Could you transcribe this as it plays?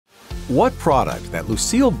What product that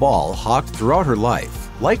Lucille Ball hawked throughout her life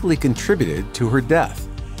likely contributed to her death?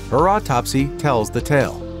 Her autopsy tells the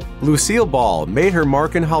tale. Lucille Ball made her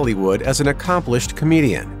mark in Hollywood as an accomplished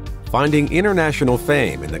comedian, finding international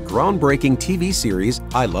fame in the groundbreaking TV series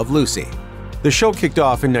I Love Lucy. The show kicked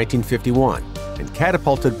off in 1951 and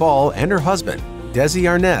catapulted Ball and her husband, Desi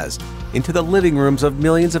Arnaz, into the living rooms of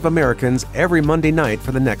millions of Americans every Monday night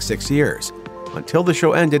for the next 6 years, until the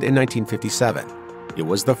show ended in 1957. It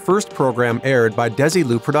was the first program aired by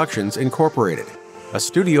Desilu Productions Incorporated, a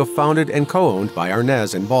studio founded and co-owned by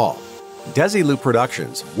Arnaz and Ball. Desilu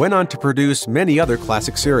Productions went on to produce many other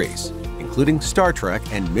classic series, including Star Trek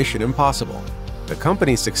and Mission Impossible. The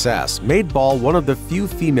company's success made Ball one of the few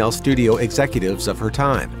female studio executives of her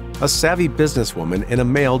time, a savvy businesswoman in a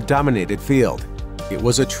male-dominated field. It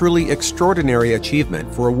was a truly extraordinary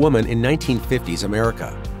achievement for a woman in 1950s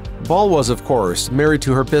America. Ball was, of course, married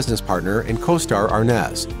to her business partner and co-star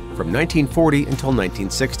Arnaz from 1940 until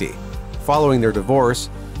 1960. Following their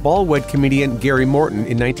divorce, Ball wed comedian Gary Morton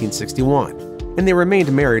in 1961, and they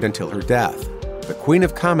remained married until her death. The Queen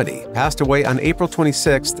of Comedy passed away on April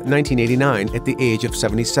 26, 1989 at the age of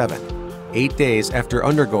 77, 8 days after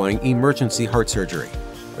undergoing emergency heart surgery.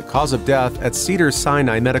 The cause of death at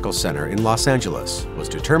Cedars-Sinai Medical Center in Los Angeles was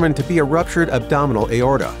determined to be a ruptured abdominal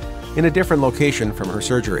aorta in a different location from her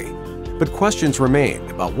surgery. But questions remain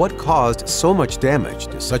about what caused so much damage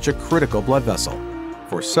to such a critical blood vessel.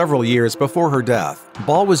 For several years before her death,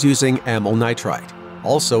 Ball was using amyl nitrite,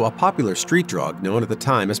 also a popular street drug known at the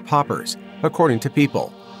time as poppers, according to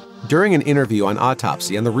People. During an interview on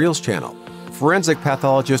Autopsy on the Reels channel, forensic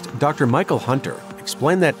pathologist Dr. Michael Hunter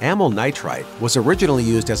explained that amyl nitrite was originally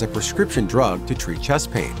used as a prescription drug to treat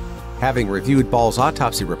chest pain. Having reviewed Ball's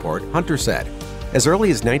autopsy report, Hunter said, as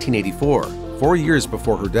early as 1984, 4 years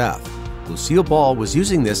before her death, Lucille Ball was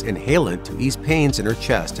using this inhalant to ease pains in her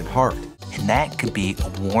chest and heart. And that could be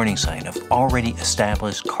a warning sign of already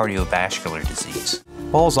established cardiovascular disease.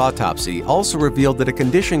 Ball's autopsy also revealed that a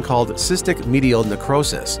condition called cystic medial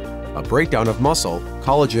necrosis, a breakdown of muscle,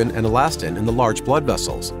 collagen, and elastin in the large blood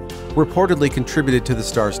vessels, reportedly contributed to the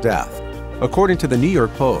star's death. According to the New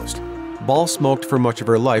York Post, Ball smoked for much of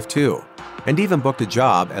her life too, and even booked a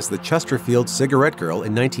job as the Chesterfield cigarette girl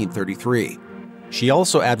in 1933. She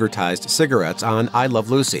also advertised cigarettes on I Love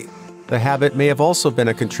Lucy. The habit may have also been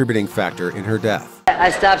a contributing factor in her death. I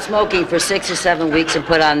stopped smoking for 6 or 7 weeks and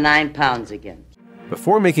put on 9 pounds again.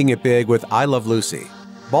 Before making it big with I Love Lucy,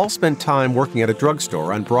 Ball spent time working at a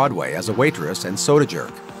drugstore on Broadway as a waitress and soda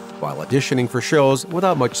jerk, while auditioning for shows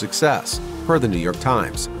without much success, per the New York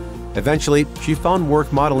Times. Eventually, she found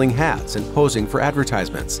work modeling hats and posing for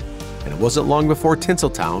advertisements, and it wasn't long before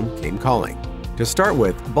Tinseltown came calling. To start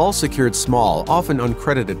with, Ball secured small, often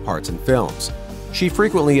uncredited parts in films. She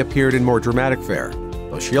frequently appeared in more dramatic fare,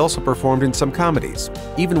 though she also performed in some comedies,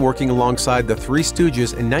 even working alongside the Three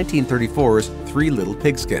Stooges in 1934's Three Little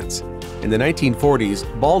Pigskins. In the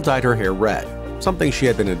 1940s, Ball dyed her hair red, something she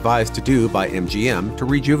had been advised to do by MGM to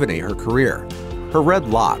rejuvenate her career. Her red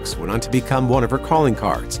locks went on to become one of her calling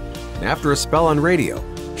cards, and after a spell on radio,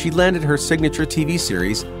 she landed her signature TV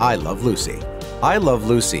series, I Love Lucy. I Love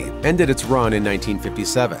Lucy ended its run in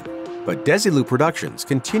 1957, but Desilu Productions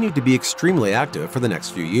continued to be extremely active for the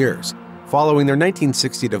next few years. Following their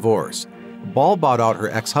 1960 divorce, Ball bought out her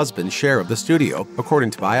ex-husband's share of the studio, according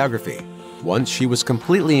to biography. Once she was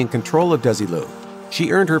completely in control of Desilu,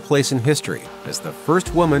 she earned her place in history as the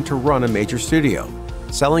first woman to run a major studio,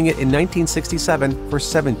 selling it in 1967 for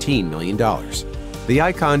 $17 million. The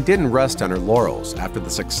icon didn't rest on her laurels after the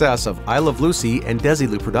success of I Love Lucy and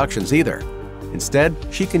Desilu Productions either. Instead,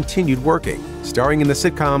 she continued working, starring in the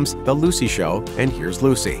sitcoms The Lucy Show and Here's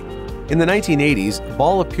Lucy. In the 1980s,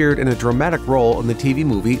 Ball appeared in a dramatic role in the TV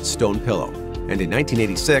movie Stone Pillow, and in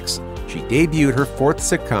 1986, she debuted her fourth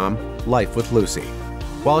sitcom, Life with Lucy.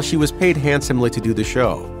 While she was paid handsomely to do the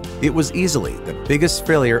show, it was easily the biggest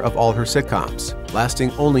failure of all her sitcoms,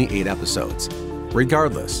 lasting only 8 episodes.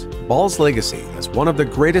 Regardless, Ball's legacy as one of the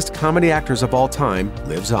greatest comedy actors of all time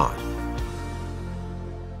lives on.